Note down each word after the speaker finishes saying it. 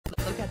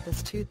at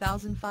this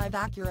 2005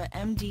 Acura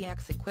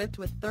MDX equipped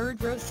with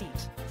third-row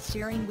seat,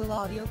 steering wheel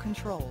audio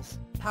controls,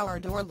 power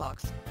door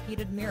locks,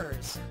 heated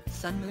mirrors,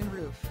 sunmoon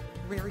roof,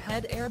 rear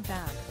head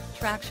airbag,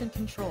 traction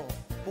control,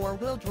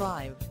 four-wheel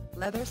drive,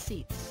 leather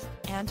seats,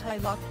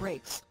 anti-lock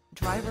brakes,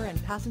 driver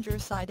and passenger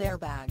side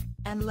airbag,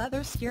 and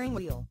leather steering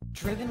wheel.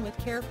 Driven with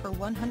care for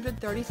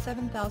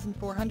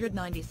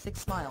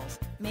 137,496 miles,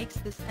 makes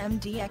this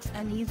MDX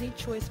an easy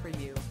choice for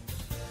you.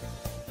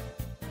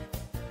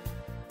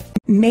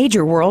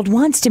 Major World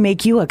wants to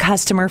make you a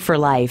customer for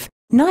life.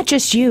 Not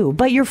just you,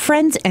 but your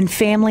friends and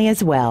family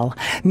as well.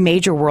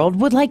 Major World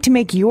would like to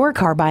make your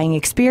car buying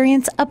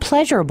experience a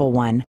pleasurable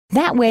one.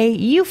 That way,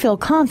 you feel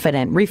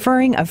confident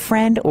referring a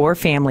friend or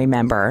family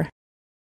member.